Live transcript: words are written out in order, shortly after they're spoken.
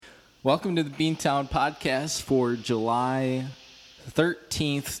Welcome to the Beantown Podcast for July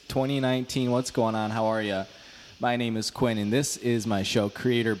 13th, 2019. What's going on? How are you? My name is Quinn, and this is my show,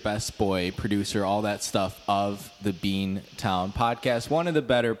 creator, best boy, producer, all that stuff of the Beantown Podcast. One of the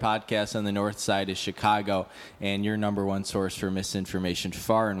better podcasts on the north side of Chicago, and your number one source for misinformation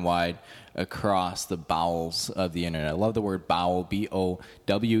far and wide across the bowels of the internet. I love the word bowel,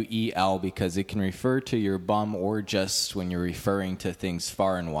 B-O-W-E-L, because it can refer to your bum or just when you're referring to things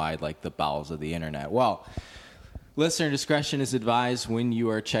far and wide like the bowels of the internet. Well, listener discretion is advised when you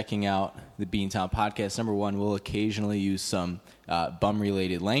are checking out the Beantown Podcast. Number one, we'll occasionally use some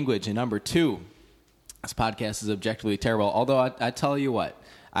bum-related language. And number two, this podcast is objectively terrible. Although I tell you what,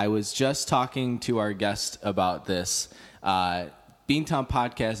 I was just talking to our guest about this. Beantown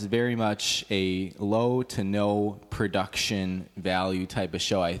Podcast is very much a low to no production value type of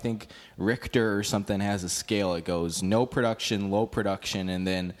show. I think Richter or something has a scale. It goes no production, low production, and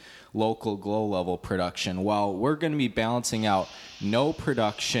then local glow level production. Well, we're going to be balancing out no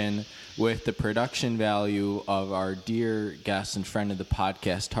production with the production value of our dear guest and friend of the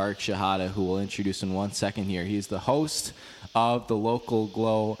podcast, Tarek Shahada, who we'll introduce in 1 second here. He's the host of the Local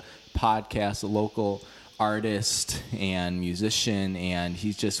Glow podcast, a local artist and musician, and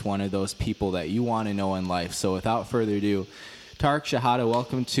he's just one of those people that you want to know in life. So without further ado, Tarek Shahada,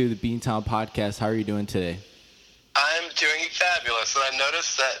 welcome to the Beantown Podcast. How are you doing today? I'm doing fabulous, and I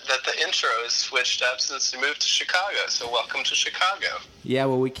noticed that the intro has switched up since we moved to Chicago, so welcome to Chicago. Yeah,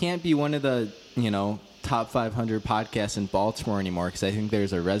 well, we can't be one of the, top 500 podcasts in Baltimore anymore because I think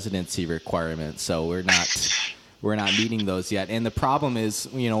there's a residency requirement, so we're not meeting those yet. And the problem is,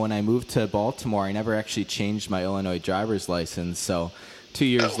 when I moved to Baltimore, I never actually changed my Illinois driver's license, so 2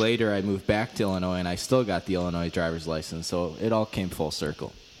 years later I moved back to Illinois, and I still got the Illinois driver's license, so it all came full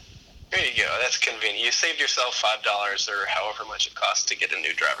circle. There you go. That's convenient. You saved yourself $5 or however much it costs to get a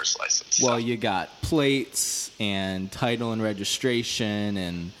new driver's license. Well, you got plates and title and registration,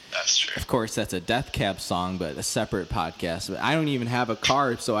 and that's true. Of course, that's a Death Cab song, but a separate podcast. But I don't even have a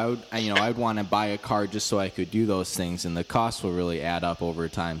car, so I'd want to buy a car just so I could do those things, and the cost will really add up over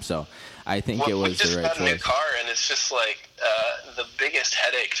time. So I think it was the right choice. We just got a new car, and it's just like the biggest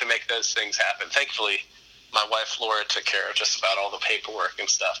headache to make those things happen. Thankfully, my wife Laura took care of just about all the paperwork and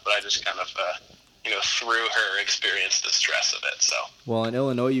stuff, but I just kind of, through her experienced the stress of it. So. Well, in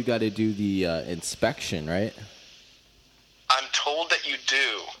Illinois, you got to do the inspection, right? I'm told that you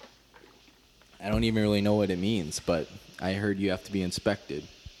do. I don't even really know what it means, but I heard you have to be inspected.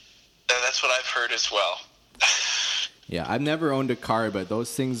 That's what I've heard as well. Yeah, I've never owned a car, but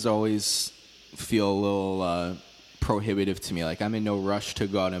those things always feel a little prohibitive to me. Like, I'm in no rush to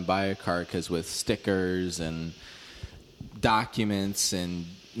go out and buy a car because with stickers and documents and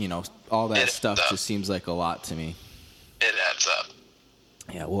all that stuff just seems like a lot to me. It adds up.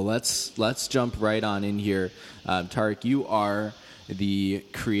 Yeah, well, let's jump right on in here. Tarek, you are the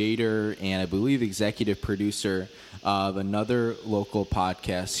creator and I believe executive producer of another local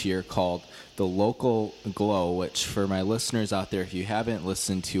podcast here called The Local Glow, which for my listeners out there, if you haven't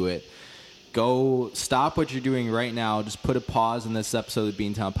listened to it, go stop what you're doing right now. Just put a pause in this episode of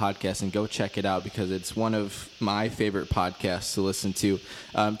the Beantown Podcast and go check it out because it's one of my favorite podcasts to listen to.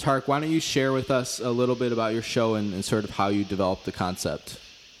 Tarek, why don't you share with us a little bit about your show and sort of how you developed the concept?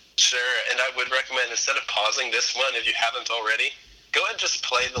 Sure, and I would recommend instead of pausing this one, if you haven't already, go ahead and just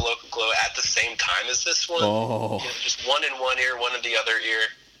play The Local Glow at the same time as this one. Oh. Just one in one ear, one in the other ear,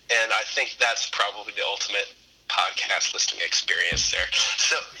 and I think that's probably the ultimate podcast listening experience there.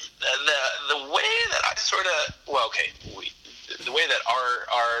 So the way that I the way that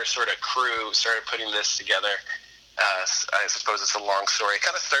our sort of crew started putting this together, I suppose it's a long story. It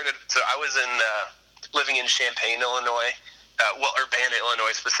kind of started, so I was living in Champaign, Illinois, Urbana,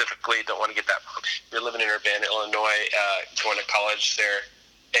 Illinois specifically, don't want to get that wrong. You're living in Urbana, Illinois, going to college there,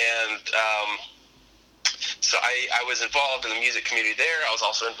 and so I was involved in the music community there. I was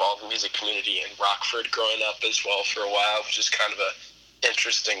also involved in the music community in Rockford growing up as well for a while, which is kind of a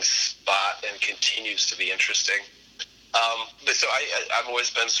interesting spot and continues to be interesting. But so I've always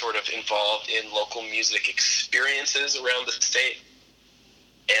been sort of involved in local music experiences around the state.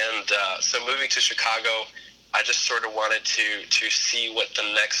 And so moving to Chicago, I just sort of wanted to see what the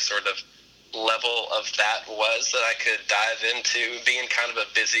next sort of level of that was that I could dive into, being kind of a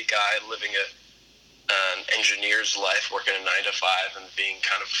busy guy living an engineer's life, working a 9-to-5 and being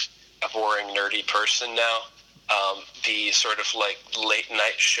kind of a boring, nerdy person now. The sort of like late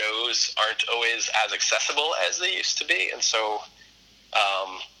night shows aren't always as accessible as they used to be. And so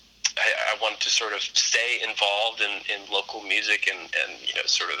I wanted to sort of stay involved in local music and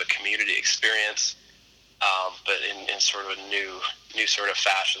sort of the community experience. but in sort of a new sort of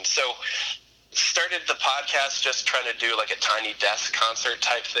fashion. So started the podcast just trying to do like a tiny desk concert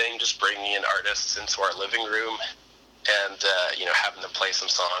type thing, just bringing in artists into our living room and, having them play some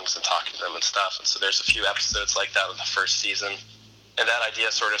songs and talking to them and stuff. And so there's a few episodes like that in the first season. And that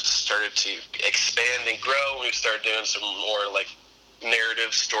idea sort of started to expand and grow. We started doing some more like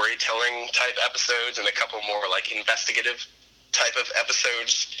narrative storytelling type episodes and a couple more like investigative type of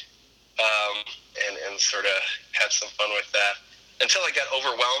episodes, and sort of had some fun with that until I got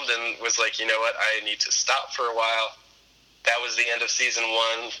overwhelmed and was like, you know what, I need to stop for a while. That was the end of season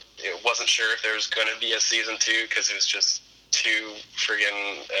 1. It wasn't sure if there was going to be a season 2 because it was just too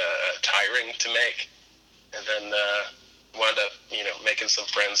friggin' tiring to make. And then wound up, making some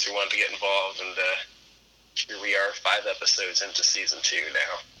friends who wanted to get involved, and here we are 5 episodes into season 2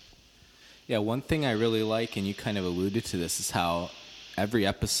 now. Yeah, one thing I really like, and you kind of alluded to this, is how every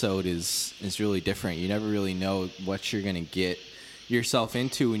episode is really different. You never really know what you're going to get yourself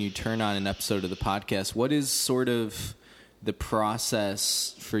into when you turn on an episode of the podcast. What is sort of the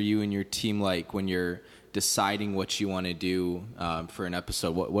process for you and your team like when you're deciding what you want to do for an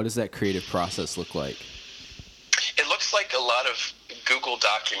episode? What does that creative process look like? It looks like a lot of Google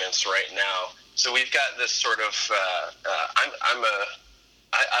documents right now. So we've got this sort of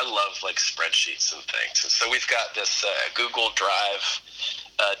I love like spreadsheets and things, and so we've got this Google Drive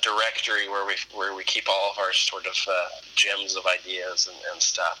directory where we keep all of our sort of gems of ideas and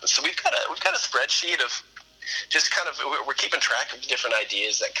stuff. And so we've got a spreadsheet of just kind of, we're keeping track of different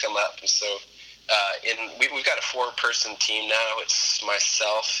ideas that come up. And so we've got a 4-person team now. It's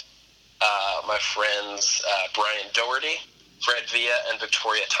myself, my friends Brian Doherty, Fred Villa, and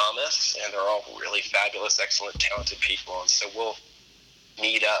Victoria Thomas, and they're all really fabulous, excellent, talented people. And so we'll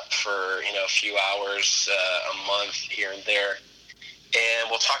meet up for a few hours a month here and there, and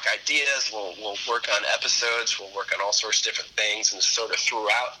we'll talk ideas. We'll work on episodes. We'll work on all sorts of different things, and sort of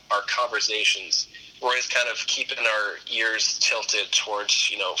throughout our conversations, we're always kind of keeping our ears tilted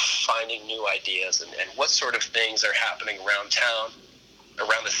towards finding new ideas and what sort of things are happening around town,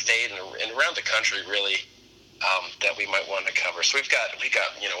 around the state, and around the country, really, that we might want to cover. So we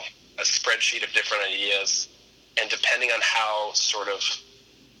got a spreadsheet of different ideas, and depending on how sort of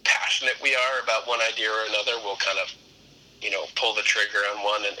passionate we are about one idea or another, we'll kind of pull the trigger on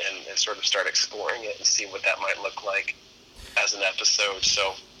one and sort of start exploring it and see what that might look like as an episode.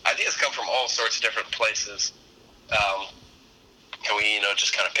 So ideas come from all sorts of different places, and we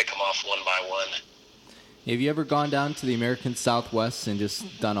just kind of pick them off one by one. Have you ever gone down to the American Southwest and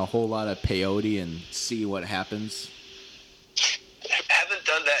just done a whole lot of peyote and see what happens? Haven't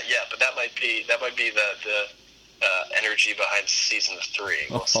done that yet, but that might be the energy behind season 3.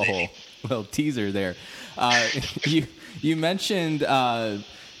 We'll see. Well, teaser there. You mentioned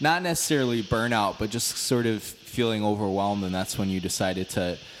not necessarily burnout, but just sort of feeling overwhelmed, and that's when you decided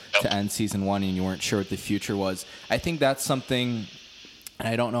to end season 1 and you weren't sure what the future was. I think that's something, and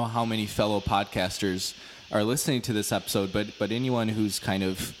I don't know how many fellow podcasters are listening to this episode, but anyone who's kind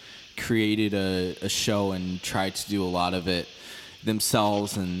of created a show and tried to do a lot of it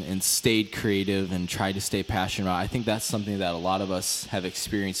themselves and stayed creative and tried to stay passionate about, I think that's something that a lot of us have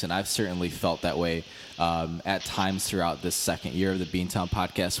experienced, and I've certainly felt that way at times throughout this second year of the Beantown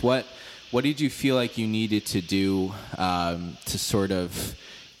podcast. What did you feel like you needed to do to sort of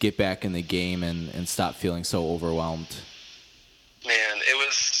get back in the game and stop feeling so overwhelmed? Man, it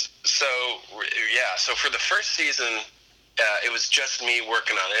was so for the first season, it was just me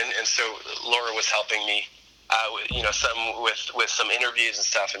working on it, and so Laura was helping me, some with some interviews and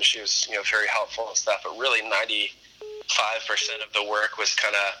stuff, and she was, very helpful and stuff, but really 95% of the work was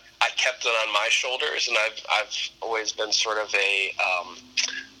kind of, I kept it on my shoulders, and I've always been sort of a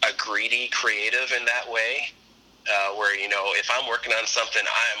greedy creative in that way, where, if I'm working on something,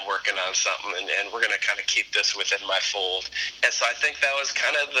 I am working on something, and we're going to kind of keep this within my fold. And so I think that was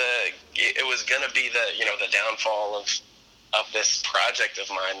kind of it was going to be the downfall of this project of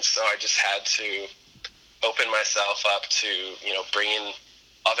mine. So I just had to open myself up to, bring in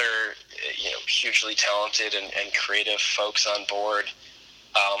other, hugely talented and creative folks on board.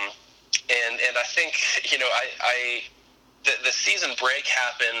 And I think, the season break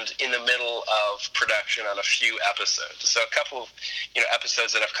happened in the middle of production on a few episodes. So a couple,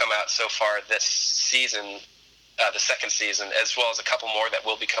 episodes that have come out so far this season, the second season, as well as a couple more that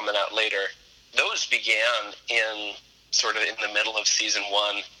will be coming out later, those began in the middle of season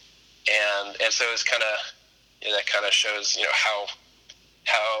 1. And so it's kind of, that kind of shows, how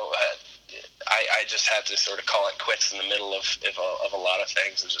I just had to sort of call it quits in the middle of a lot of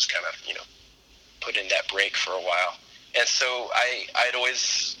things and just kind of, put in that break for a while. And so I'd always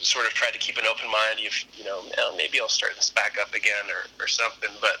sort of tried to keep an open mind. If, maybe I'll start this back up again or something.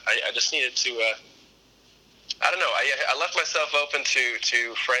 But I just needed to, I don't know. I left myself open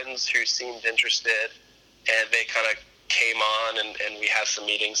to friends who seemed interested, and they kind of came on, and we had some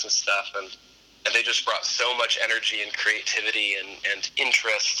meetings and stuff. And they just brought so much energy and creativity and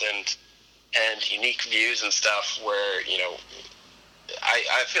interest and unique views and stuff where,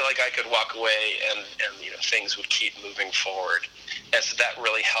 I feel like I could walk away and things would keep moving forward. And so that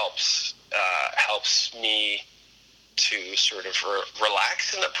really helps me to sort of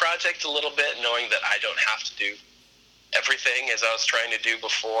relax in the project a little bit, knowing that I don't have to do everything as I was trying to do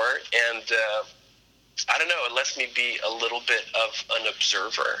before. And I don't know, it lets me be a little bit of an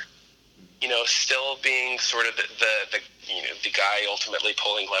observer, still being sort of the guy ultimately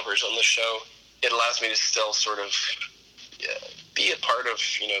pulling levers on the show. It allows me to still sort of be a part of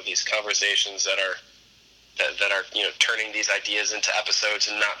these conversations that are turning these ideas into episodes,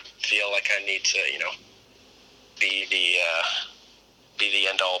 and not feel like I need to be the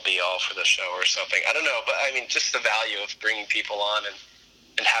end all be all for the show or something. I don't know, but I mean, just the value of bringing people on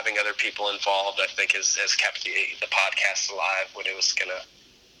and having other people involved, I think has kept the podcast alive when it was gonna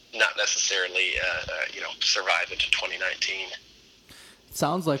not necessarily survive into 2019.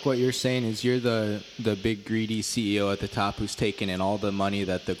 Sounds like what you're saying is you're the big greedy CEO at the top who's taking in all the money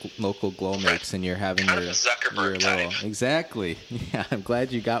that the local Glow makes, and you're having kind your Zuckerberg type. Exactly. Yeah, I'm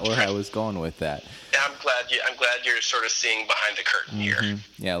glad you got where I was going with that. Yeah, I'm glad you're sort of seeing behind the curtain here.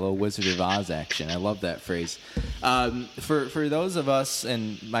 Yeah, a little Wizard of Oz action. I love that phrase. For those of us,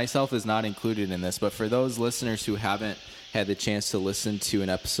 and myself is not included in this, but for those listeners who haven't had the chance to listen to an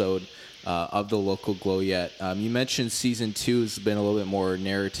episode of the local Glow yet, you mentioned season 2 has been a little bit more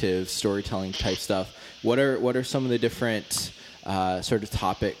narrative, storytelling type stuff. What are some of the different sort of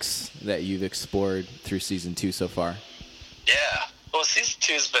topics that you've explored through season 2 so far? Yeah, well, season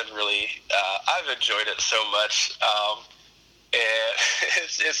 2 has been really, I've enjoyed it so much, and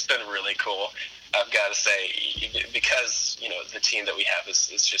it's been really cool, I've got to say, because the team that we have is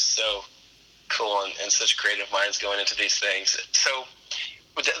just so cool, and such creative minds going into these things. So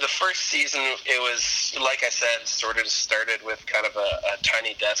the first season, it was, like I said, sort of started with kind of a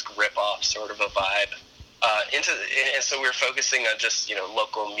Tiny Desk rip-off sort of a vibe. And so we were focusing on just,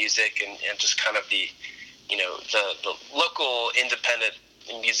 local music and just kind of the local independent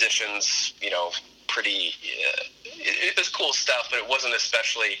musicians, pretty, it was cool stuff, but it wasn't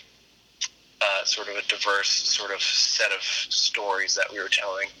especially sort of a diverse sort of set of stories that we were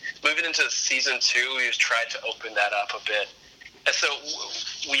telling. Moving into season 2, we tried to open that up a bit. And so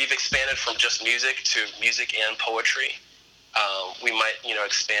we've expanded from just music to music and poetry. We might,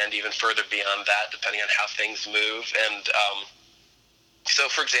 expand even further beyond that, depending on how things move. And so,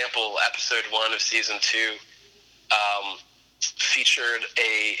 for example, episode 1 of season 2 featured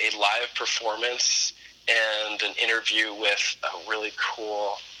a live performance and an interview with a really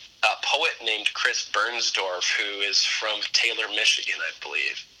cool poet named Chris Bernsdorf, who is from Taylor, Michigan, I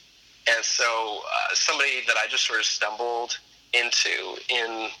believe. And so somebody that I just sort of stumbled into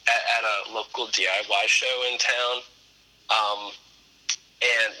at a local DIY show in town.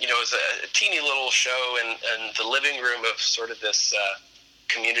 And, it was a teeny little show in the living room of sort of this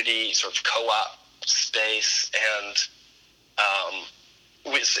community sort of co-op space. And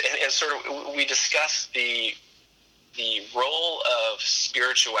we discussed the role of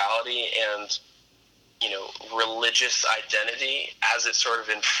spirituality and, religious identity as it sort of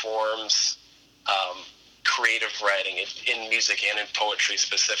informs creative writing in music and in poetry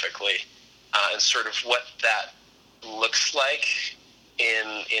specifically, and sort of what that looks like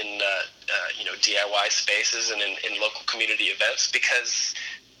in DIY spaces and in local community events, because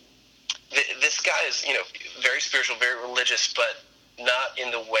this guy is very spiritual, very religious, but not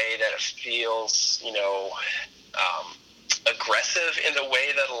in the way that it feels aggressive in the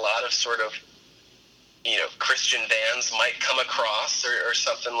way that a lot of sort of Christian bands might come across or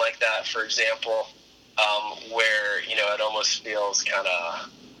something like that, for example. Where, it almost feels kind of,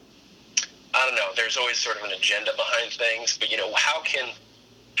 I don't know, there's always sort of an agenda behind things, but, how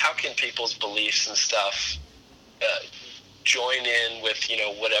can people's beliefs and stuff join in with,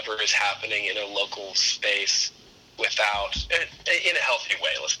 whatever is happening in a local space without, in a healthy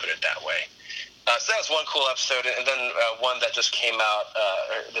way, let's put it that way. So that was one cool episode, and then one that just came out,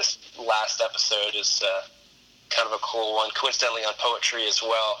 this last episode is kind of a cool one, coincidentally on poetry as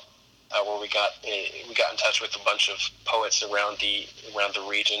well. Where we got in touch with a bunch of poets around the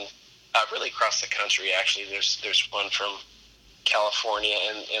region, really across the country. Actually, there's one from California,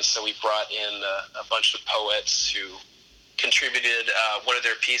 and so we brought in a bunch of poets who contributed one of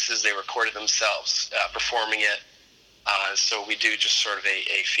their pieces. They recorded themselves performing it, So we do just sort of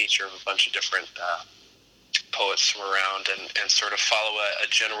a feature of a bunch of different poets from around, and sort of follow a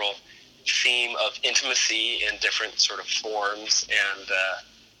general theme of intimacy in different sort of forms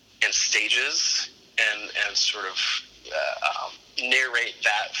and stages, and sort of narrate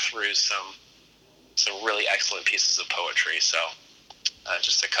that through some really excellent pieces of poetry. So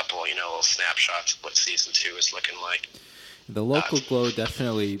just a couple, little snapshots of what season 2 is looking like. The Local Glow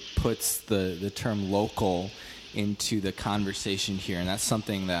definitely puts the term local into the conversation here, and that's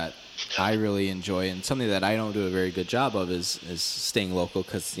something that I really enjoy, and something that I don't do a very good job of is staying local,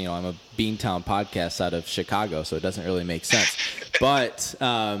 because I'm a Beantown podcast out of Chicago, so it doesn't really make sense. But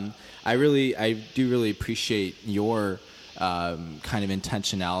I do really appreciate your kind of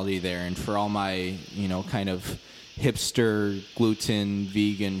intentionality there, and for all my kind of hipster, gluten,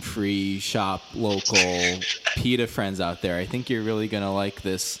 vegan-free, shop local PETA friends out there, I think you're really going to like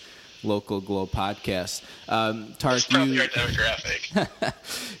this Local Glow podcast. Tark, it's probably our demographic.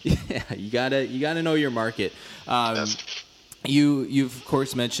 Yeah, you gotta know your market. You've of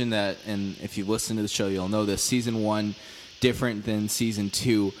course mentioned that, and if you listen to the show, you'll know this. Season 1 different than season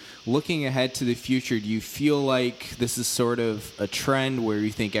 2. Looking ahead to the future, do you feel like this is sort of a trend where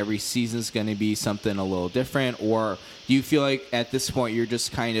you think every season is going to be something a little different, or do you feel like at this point you're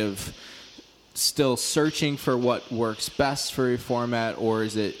just kind of still searching for what works best for your format, or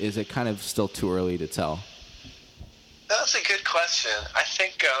is it kind of still too early to tell? That's a good question. I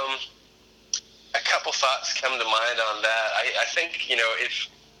think a couple thoughts come to mind on that. I think, if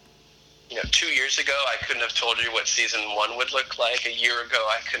 2 years ago I couldn't have told you what season 1 would look like. A year ago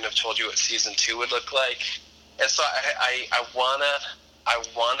I couldn't have told you what season 2 would look like. And so I wanna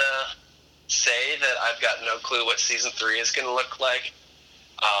say that I've got no clue what season 3 is going to look like.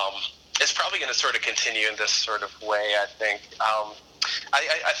 It's probably going to sort of continue in this sort of way, I think.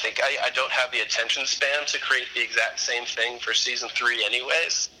 I think I don't have the attention span to create the exact same thing for season 3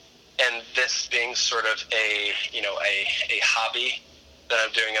 anyways. And this being sort of a hobby that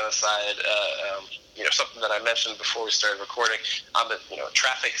I'm doing on the side, something that I mentioned before we started recording, I'm a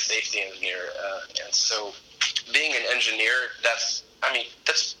traffic safety engineer. And so being an engineer, that's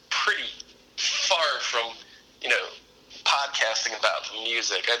pretty far from, podcasting about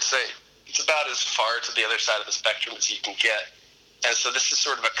music. I'd say it's about as far to the other side of the spectrum as you can get. And so this is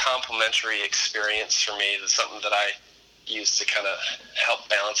sort of a complementary experience for me. It's something that I use to kind of help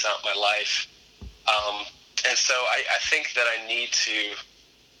balance out my life. And so I think that I need to,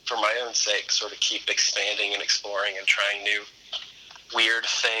 for my own sake, sort of keep expanding and exploring and trying new weird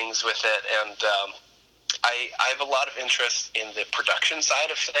things with it. And I have a lot of interest in the production side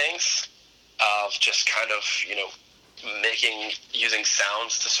of things, of just kind of, using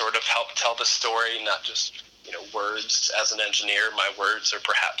sounds to sort of help tell the story, not just, words. As an engineer, my words are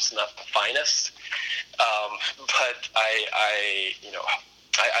perhaps not the finest. But I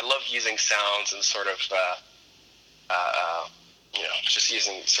love using sounds and sort of, just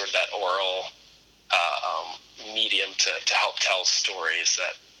using sort of that oral medium to help tell stories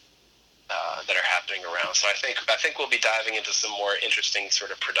that are happening around. So I think we'll be diving into some more interesting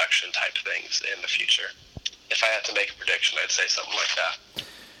sort of production type things in the future. If I had to make a prediction, I'd say something like that.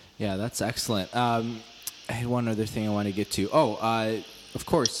 Yeah, that's excellent. I had one other thing I want to get to. Of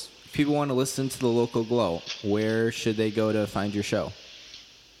course, if people want to listen to the Local Glow, where should they go to find your show?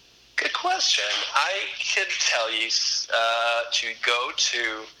 Good question. I could tell you to go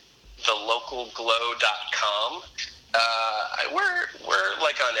to thelocalglow.com. We're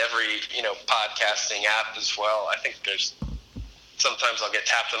like on every podcasting app as well. I think sometimes I'll get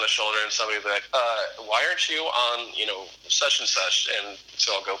tapped on the shoulder and somebody will be like, why aren't you on such and such? And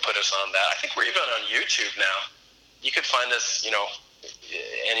so I'll go put us on that. I think we're even on YouTube now. You could find us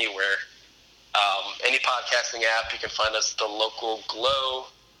anywhere, any podcasting app. You can find us The Local Glow.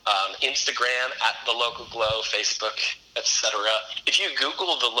 Instagram @The Local Glow, Facebook, etc. If you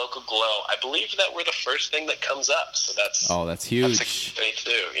Google The Local Glow, I believe that we're the first thing that comes up. So that's huge. That's a thing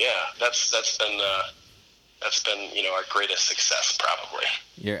too. Yeah, that's been our greatest success probably.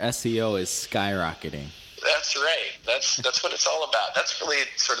 Your SEO is skyrocketing. That's right. That's what it's all about. That's really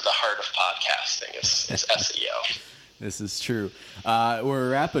sort of the heart of podcasting is SEO. This is true. We're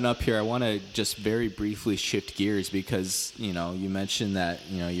wrapping up here. I want to just very briefly shift gears because, you mentioned that,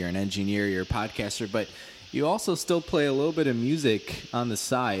 you're an engineer, you're a podcaster, but you also still play a little bit of music on the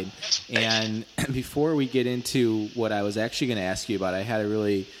side. And before we get into what I was actually going to ask you about, I had a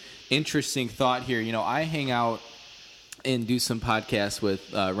really interesting thought here. I hang out and do some podcasts with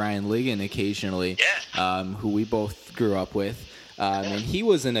Ryan Ligon occasionally, who we both grew up with. And he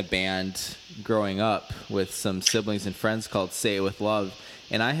was in a band growing up with some siblings and friends called Say It With Love.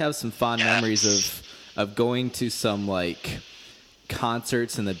 And I have some fond memories of going to some like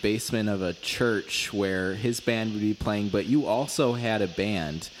concerts in the basement of a church where his band would be playing, but you also had a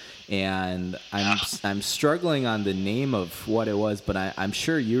band, and I'm struggling on the name of what it was, but I'm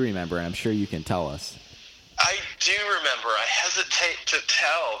sure you remember, and I'm sure you can tell us. I do remember. I hesitate to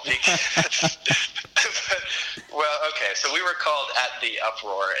tell because, well, okay. So we were called At the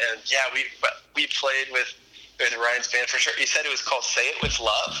Uproar, and yeah, we played with Ryan's band for sure. You said it was called Say It With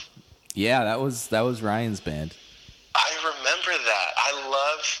Love? Yeah, that was Ryan's band. I remember that. I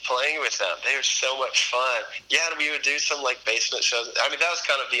loved playing with them. They were so much fun. Yeah, and we would do some like basement shows. I mean, that was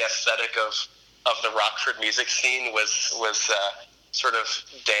kind of the aesthetic of the Rockford music scene was sort of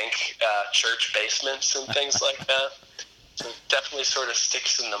dank church basements and things like that. So it definitely sort of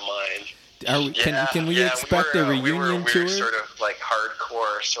sticks in the mind. Can we expect a reunion we were a weird tour? Sort of like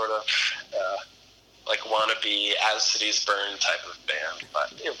hardcore, sort of like wannabe As Cities Burn type of band,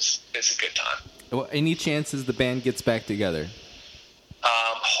 but it's a good time. Well, any chances the band gets back together?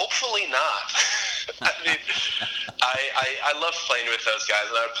 Hopefully not. I mean, I love playing with those guys,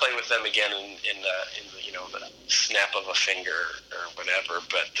 and I would play with them again in the snap of a finger or whatever.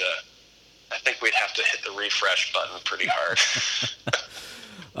 But I think we'd have to hit the refresh button pretty hard.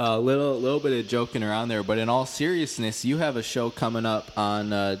 A little bit of joking around there, but in all seriousness, you have a show coming up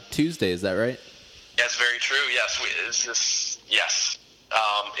on Tuesday. Is that right? That's very true. Yes, yes.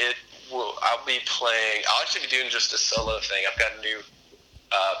 I'll be playing. I'll actually be doing just a solo thing. I've got a new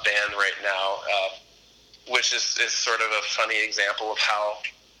band right now, which is sort of a funny example of how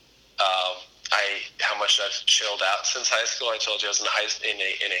much I've chilled out since high school. I told you I was in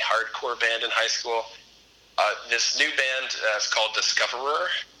a hardcore band in high school. This new band is called Discoverer.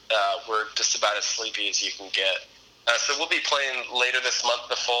 We're just about as sleepy as you can get. So we'll be playing later this month,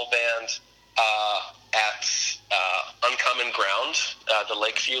 the full band, at Uncommon Ground, the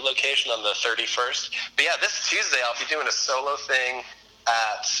Lakeview location on the 31st. But yeah, this Tuesday I'll be doing a solo thing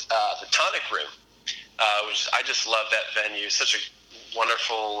at the Tonic Room, which I just love that venue. Such a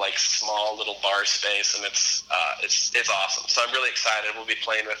wonderful, like, small little bar space, and it's awesome. So I'm really excited. We'll be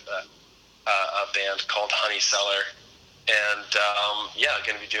playing with a band called Honey Cellar, and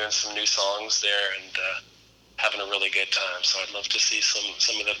going to be doing some new songs there and having a really good time. So I'd love to see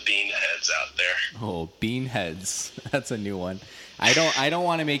some of the Beanheads out there. Oh, Beanheads. That's a new one. I don't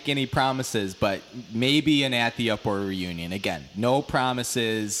want to make any promises, but maybe an At the Uproar reunion. Again, no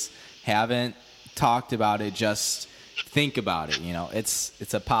promises. Haven't talked about it. Just think about it.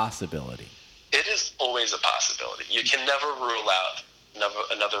 It's a possibility. It is always a possibility. You can never rule out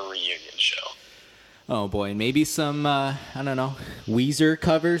another reunion show. Oh boy, maybe some Weezer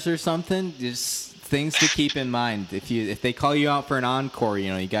covers or something. Just things to keep in mind. If they call you out for an encore,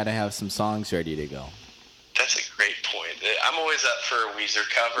 you got to have some songs ready to go. That's a great point. I'm always up for a Weezer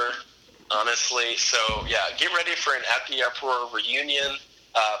cover, honestly. So yeah, get ready for an At the Uproar reunion,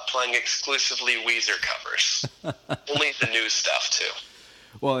 playing exclusively Weezer covers. Only the new stuff too.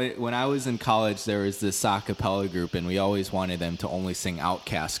 Well, when I was in college, there was this a cappella group, and we always wanted them to only sing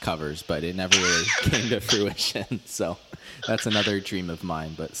Outkast covers, but it never really came to fruition. So that's another dream of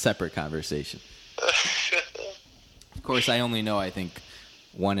mine, but separate conversation. Of course, I only know, I think,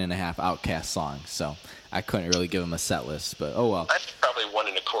 1.5 Outkast songs, so I couldn't really give them a set list, but oh well. I'm probably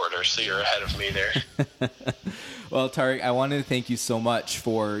 1.25, so you're ahead of me there. Well, Tariq, I wanted to thank you so much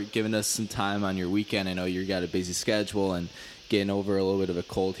for giving us some time on your weekend. I know you've got a busy schedule and getting over a little bit of a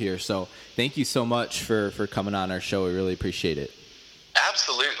cold here, so thank you so much for coming on our show. We really appreciate it.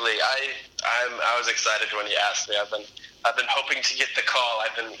 Absolutely. I was excited when you asked me. I've been hoping to get the call.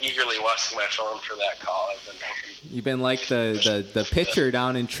 I've been eagerly watching my phone for that call. You've been like the pitcher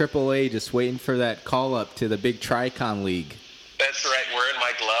down in AAA, just waiting for that call up to the big Tricon League. That's right. Wearing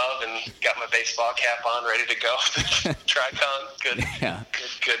my glove and got my baseball cap on, ready to go. Tricon, good, yeah.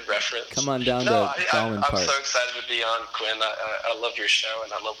 good reference. Come on down to Bowman Park. I'm so excited to be on, Quinn. I love your show,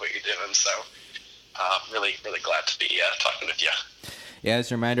 and I love what you're doing. So, really, really glad to be talking with you. Yeah,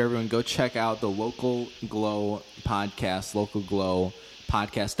 as a reminder, everyone, go check out the Local Glow podcast,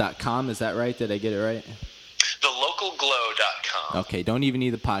 localglowpodcast.com. Is that right? Did I get it right? TheLocalGlow.com. Okay, don't even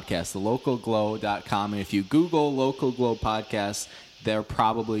need the podcast. TheLocalGlow.com. And if you Google Local Glow Podcast, they're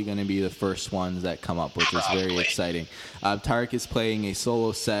probably going to be the first ones that come up, which is very exciting. Tariq is playing a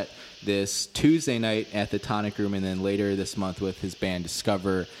solo set this Tuesday night at the Tonic Room, and then later this month with his band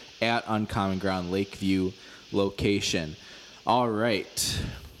Discover at Uncommon Ground Lakeview location. All right.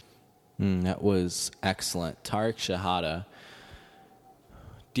 That was excellent. Tariq Shehata,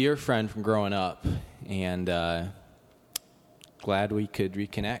 dear friend from growing up, and glad we could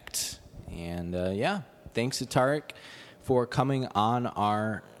reconnect. And thanks to Tariq for coming on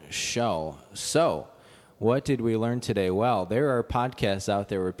our show. So, what did we learn today? Well, there are podcasts out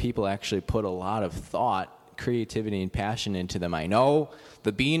there where people actually put a lot of thought, creativity, and passion into them. I know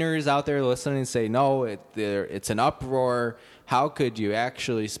the beaners out there listening and say, no, it's an uproar. How could you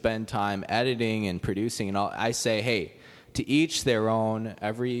actually spend time editing and producing and all? I say, hey, to each their own.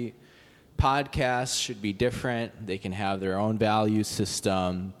 Every podcast should be different. They can have their own value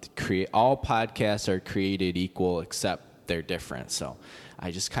system. All podcasts are created equal, except they're different. So I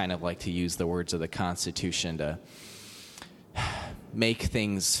just kind of like to use the words of the Constitution to make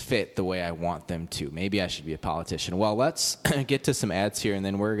things fit the way I want them to. Maybe I should be a politician. Well, let's get to some ads here, and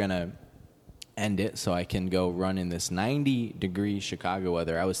then we're going to end it so I can go run in this 90-degree Chicago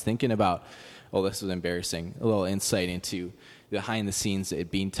weather. I was thinking about, this was embarrassing, a little insight into behind the scenes at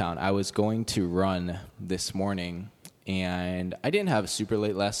Beantown. I was going to run this morning, and I didn't have a super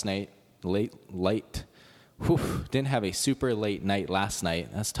late last night. Didn't have a super late night last night.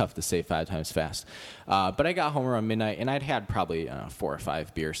 That's tough to say 5 times fast. But I got home around midnight, and I'd had probably 4 or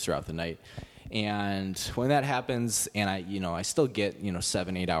 5 beers throughout the night. And when that happens, and I still get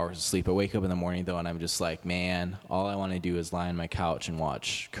 7-8 hours of sleep. I wake up in the morning though, and I'm just like, man, all I want to do is lie on my couch and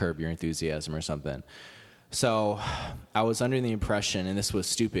watch Curb Your Enthusiasm or something. So I was under the impression, and this was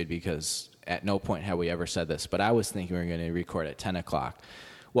stupid because at no point had we ever said this, but I was thinking we were going to record at 10 o'clock.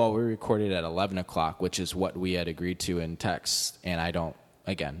 Well, we recorded at 11 o'clock, which is what we had agreed to in text, and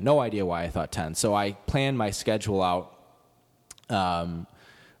no idea why I thought 10. So I planned my schedule out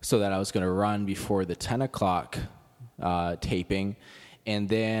so that I was going to run before the 10 o'clock taping, and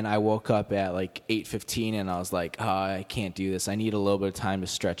then I woke up at like 8:15, and I was like, I can't do this. I need a little bit of time to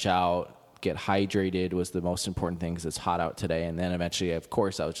stretch out. Get hydrated was the most important thing because it's hot out today. And then eventually, of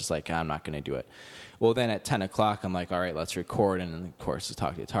course, I was just like, I'm not going to do it. Well, then at 10 o'clock, I'm like, all right, let's record. And of course, I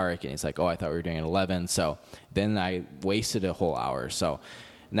talked to Tarek, and he's like, I thought we were doing it at 11. So then I wasted a whole hour. So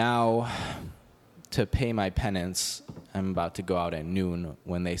now to pay my penance, I'm about to go out at noon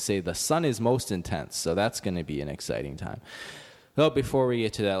when they say the sun is most intense. So that's going to be an exciting time. Well, before we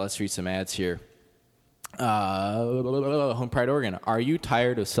get to that, let's read some ads here. Home Pride Oregon. Are you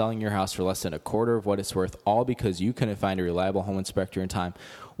tired of selling your house for less than a quarter of what it's worth, all because you couldn't find a reliable home inspector in time?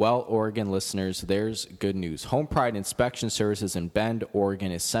 Well, Oregon listeners, there's good news. Home Pride Inspection Services in Bend,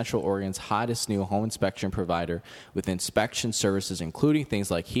 Oregon is Central Oregon's hottest new home inspection provider with inspection services including things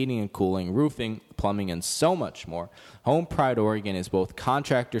like heating and cooling, roofing, plumbing, and so much more. Home Pride Oregon is both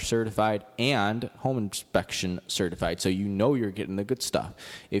contractor certified and home inspection certified, so you know you're getting the good stuff.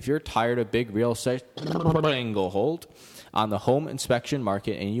 If you're tired of big real estate hold on the home inspection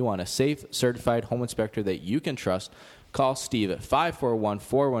market and you want a safe, certified home inspector that you can trust, call Steve at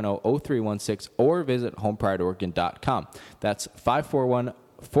 541-410-0316 or visit homeprideoregon.com. That's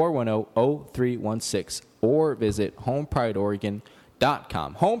 541-410-0316 or visit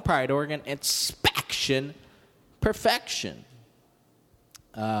homeprideoregon.com. Home Pride Oregon, inspection perfection.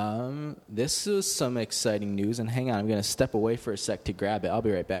 This is some exciting news, and hang on, I'm going to step away for a sec to grab it. I'll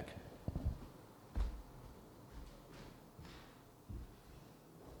be right back.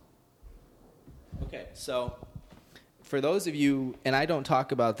 Okay, so for those of you, and I don't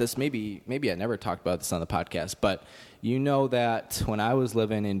talk about this, maybe I never talked about this on the podcast, but you know that when I was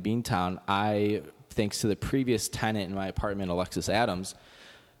living in Beantown, I, thanks to the previous tenant in my apartment, Alexis Adams,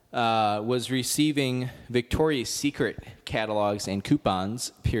 was receiving Victoria's Secret catalogs and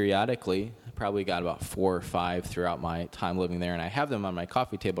coupons periodically. I probably got about 4 or 5 throughout my time living there, and I have them on my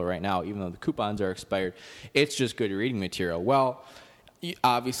coffee table right now, even though the coupons are expired. It's just good reading material. Well,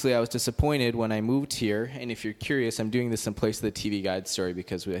 obviously, I was disappointed when I moved here, and if you're curious, I'm doing this in place of the TV Guide story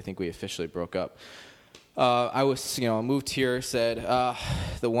because I think we officially broke up. I moved here, said,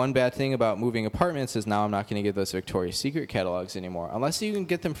 the one bad thing about moving apartments is now I'm not going to get those Victoria's Secret catalogs anymore, unless you can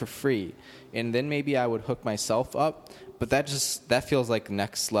get them for free, and then maybe I would hook myself up, but that feels like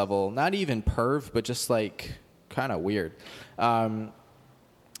next level, not even perv, but just like kind of weird,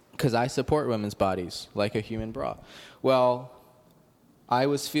 because I support women's bodies like a human bra. Well, I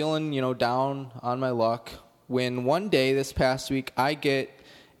was feeling, down on my luck when one day this past week I get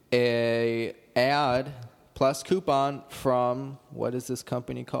a ad plus coupon from, what is this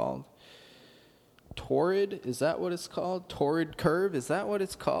company called? Torrid? Is that what it's called? Torrid Curve? Is that what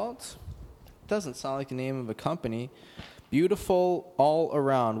it's called? Doesn't sound like the name of a company. Beautiful all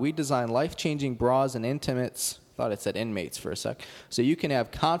around. We design life-changing bras and intimates. Thought it said inmates for a sec. So you can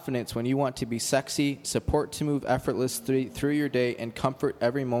have confidence when you want to be sexy, support to move effortlessly through your day, and comfort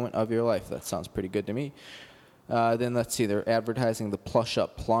every moment of your life. That sounds pretty good to me. Then let's see. They're advertising the Plush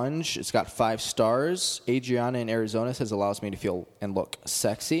Up Plunge. It's got 5 stars. Adriana in Arizona says allows me to feel and look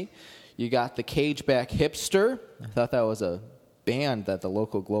sexy. You got the Cage Back Hipster. I thought that was a band that the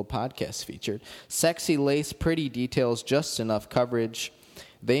local Globe podcast featured. Sexy lace, pretty details, just enough coverage.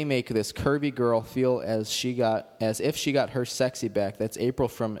 They make this curvy girl feel as if she got her sexy back. That's April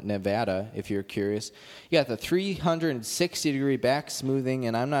from Nevada, if you're curious. You got the 360-degree back smoothing,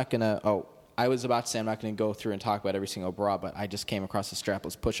 and I'm not going to... I was about to say I'm not going to go through and talk about every single bra, but I just came across a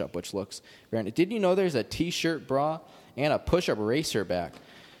strapless push-up, which looks very nice. Did you know there's a T-shirt bra and a push-up racer back?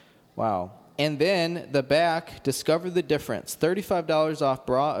 Wow. And then the back, discover the difference. $35 off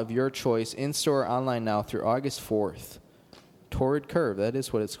bra of your choice, in-store, online now through August 4th. Torrid Curve, that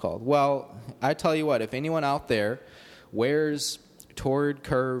is what it's called. Well, I tell you what, if anyone out there wears Torrid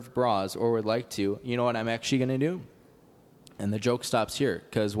Curve bras or would like to, you know what I'm actually going to do? And the joke stops here,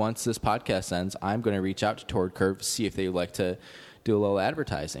 because once this podcast ends, I'm going to reach out to Torrid Curve to see if they would like to do a little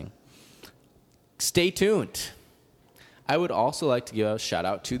advertising. Stay tuned. I would also like to give a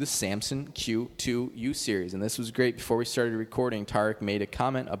shout-out to the Samson Q2U series. And this was great. Before we started recording, Tarek made a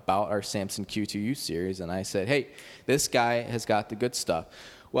comment about our Samson Q2U series. And I said, hey, this guy has got the good stuff.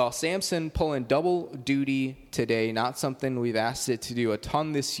 Well, Samson pulling double duty today, not something we've asked it to do a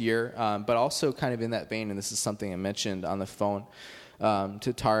ton this year, but also kind of in that vein, and this is something I mentioned on the phone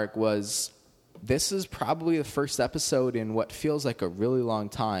to Tarek, was this is probably the first episode in what feels like a really long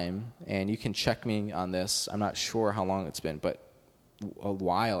time, and you can check me on this. I'm not sure how long it's been, but a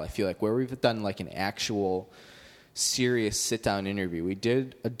while, I feel like, where we've done like an actual serious sit-down interview. We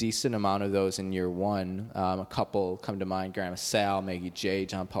did a decent amount of those in year one. A couple come to mind, Grandma Sal, Maggie J.,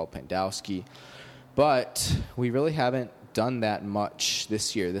 John Paul Pandowski. But we really haven't done that much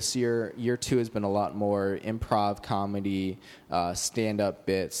this year. This year, year two has been a lot more improv comedy, stand-up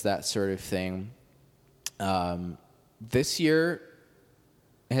bits, that sort of thing. This year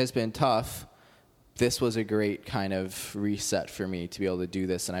has been tough. This was a great kind of reset for me to be able to do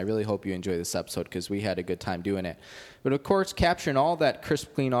this, and I really hope you enjoy this episode because we had a good time doing it. But, of course, capturing all that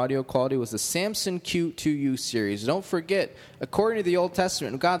crisp, clean audio quality was the Samson Q2U series. Don't forget, according to the Old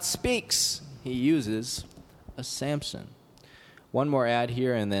Testament, when God speaks, he uses a Samson. One more ad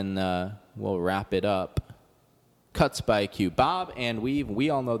here, and then we'll wrap it up. Cuts by Q. Bob and weave.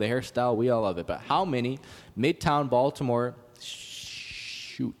 We all know the hairstyle. We all love it. But how many Midtown Baltimore...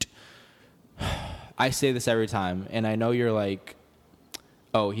 Shoot. I say this every time, and I know you're like,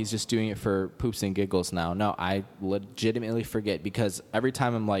 oh, he's just doing it for poops and giggles now. No, I legitimately forget, because every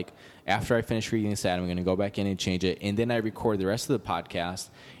time I'm like, after I finish reading this ad, I'm going to go back in and change it, and then I record the rest of the podcast,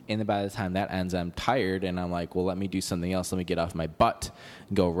 and then by the time that ends, I'm tired, and I'm like, well, let me do something else. Let me get off my butt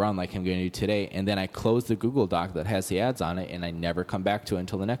and go run like I'm going to do today, and then I close the Google Doc that has the ads on it, and I never come back to it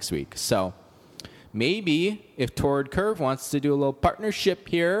until the next week. So maybe if Torrid Curve wants to do a little partnership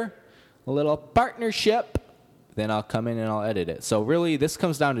here, then I'll come in and I'll edit it. So really, this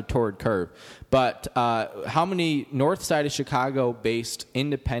comes down to Torrid Curve. But how many north side of Chicago-based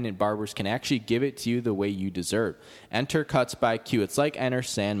independent barbers can actually give it to you the way you deserve? Enter Cuts by Q. It's like Enter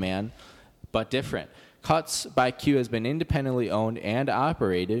Sandman, but different. Cuts by Q has been independently owned and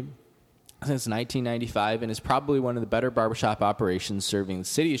operated since 1995 and is probably one of the better barbershop operations serving the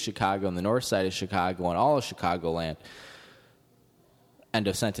city of Chicago and the north side of Chicago and all of Chicagoland. End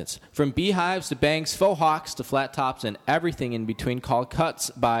of sentence. From beehives to bangs, faux hawks to flat tops, and everything in between, call Cuts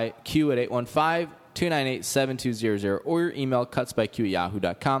by Q at 815-298-7200 or your email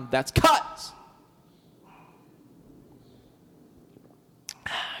cutsbyq@yahoo.com. That's Cuts!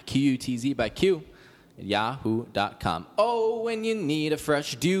 Q-U-T-Z by Q at yahoo.com. Oh, when you need a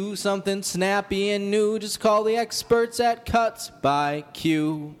fresh do, something snappy and new, just call the experts at Cuts by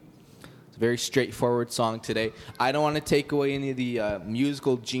Q. Very straightforward song today. I don't want to take away any of the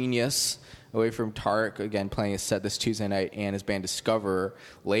musical genius away from Tarek, again, playing his set this Tuesday night, and his band Discoverer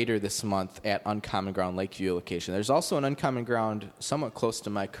later this month at Uncommon Ground Lakeview location. There's also an Uncommon Ground somewhat close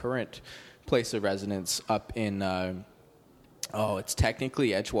to my current place of residence up in, it's technically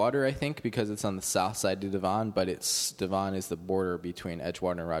Edgewater, I think, because it's on the south side of Devon, but Devon is the border between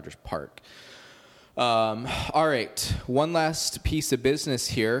Edgewater and Rogers Park. All right, one last piece of business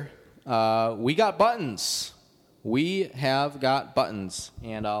here. We got buttons. We have got buttons.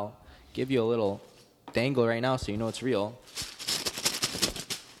 And I'll give you a little dangle right now so you know it's real.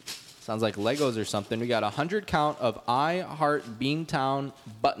 Sounds like Legos or something. We got 100 count of I Heart Beantown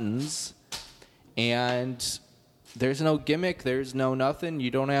buttons. And there's no gimmick. There's no nothing. You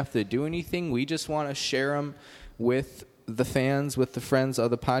don't have to do anything. We just want to share them with the fans, with the friends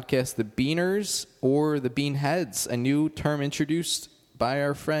of the podcast, the Beaners or the Beanheads, a new term introduced by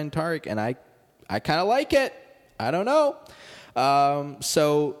our friend Tarek, and I kind of like it. I don't know.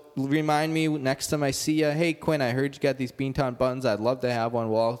 So remind me next time I see you, hey, Quinn, I heard you got these Beantown buttons. I'd love to have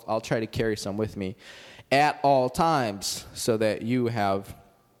one. Well, I'll try to carry some with me. at all times so that you have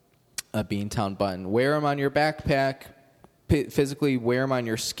a Beantown button. Wear them on your backpack, physically wear them on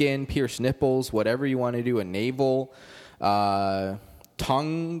your skin, pierce nipples, whatever you want to do, a navel,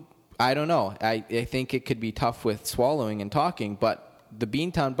 tongue. I don't know. I think it could be tough with swallowing and talking, but the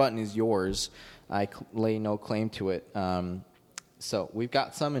Beantown button is yours. I lay no claim to it. So we've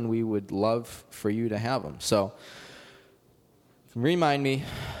got some, and we would love for you to have them. So remind me,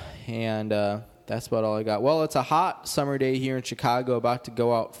 and that's about all I got. Well, it's a hot summer day here in Chicago, about to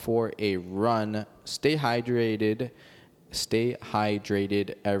go out for a run. Stay hydrated. Stay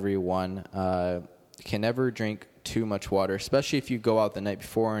hydrated, everyone. You can never drink too much water, especially if you go out the night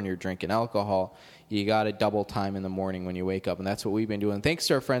before and you're drinking alcohol. You got to double time in the morning when you wake up, and that's what we've been doing. Thanks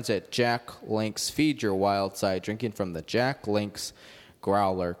to our friends at Jack Link's Feed Your Wild Side, drinking from the Jack Link's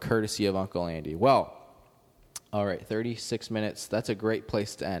Growler, courtesy of Uncle Andy. Well, all right, 36 minutes. That's a great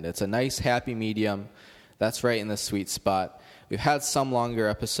place to end. It's a nice, happy medium. That's right in the sweet spot. We've had some longer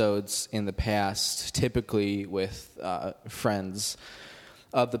episodes in the past, typically with friends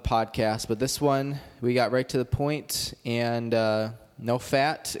of the podcast, but this one, we got right to the point, and no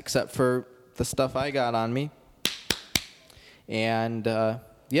fat, except for the stuff I got on me. And,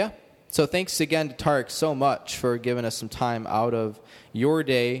 yeah. So thanks again to Tarek so much for giving us some time out of your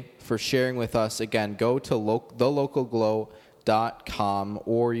day, for sharing with us. Again, go to thelocalglow.com,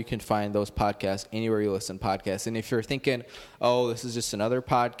 or you can find those podcasts anywhere you listen to podcasts. And if you're thinking, oh, this is just another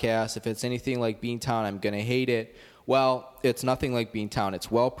podcast, if it's anything like Beantown, I'm going to hate it. Well, it's nothing like Beantown.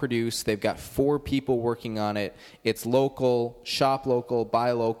 It's well-produced. They've got 4 people working on it. It's local, shop local, buy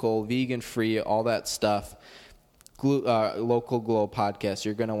local, vegan-free, all that stuff. Local Glow podcast.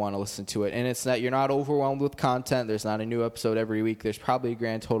 You're going to want to listen to it. And it's not, you're not overwhelmed with content. There's not a new episode every week. There's probably a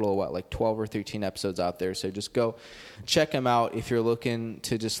grand total of, like 12 or 13 episodes out there. So just go check them out if you're looking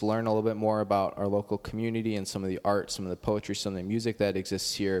to just learn a little bit more about our local community and some of the art, some of the poetry, some of the music that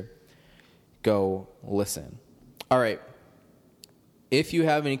exists here. Go listen. All right. If you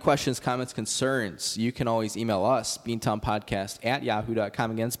have any questions, comments, concerns, you can always email us,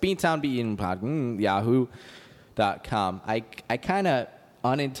 beantownpodcast@yahoo.com. Again, it's beantown, yahoo.com. I kind of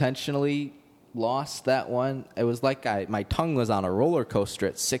unintentionally lost that one. It was like my tongue was on a roller coaster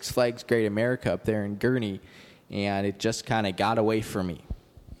at Six Flags Great America up there in Gurnee, and it just kind of got away from me.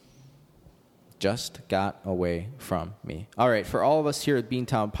 Just got away from me. All right, for all of us here at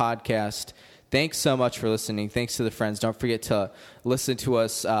Beantown Podcast, thanks so much for listening. Thanks to the friends. Don't forget to listen to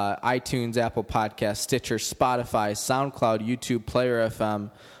us, iTunes, Apple Podcasts, Stitcher, Spotify, SoundCloud, YouTube, Player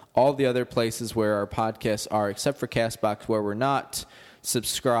FM, all the other places where our podcasts are, except for CastBox, where we're not.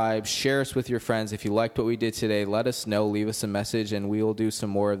 Subscribe. Share us with your friends. If you liked what we did today, let us know. Leave us a message, and we will do some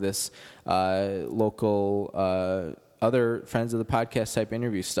more of this local other friends of the podcast type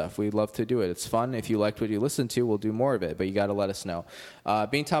interview stuff. We'd love to do it. It's fun. If you liked what you listened to, we'll do more of it, but you got to let us know.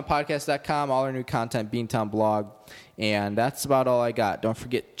 BeantownPodcast.com, all our new content, Beantown blog, and that's about all I got. Don't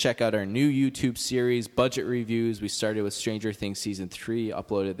forget, check out our new YouTube series, Budget Reviews. We started with Stranger Things Season 3,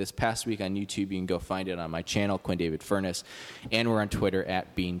 uploaded this past week on YouTube. You can go find it on my channel, Quinn David Furness, and we're on Twitter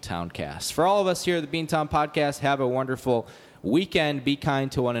at BeantownCast. For all of us here at the Beantown Podcast, have a wonderful weekend. Be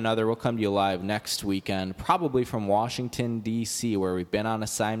kind to one another. We'll come to you live next weekend, probably from Washington, D.C., where we've been on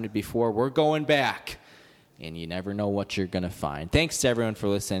assignment before. We're going back, and you never know what you're going to find. Thanks to everyone for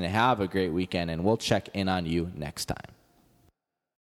listening. Have a great weekend, and we'll check in on you next time.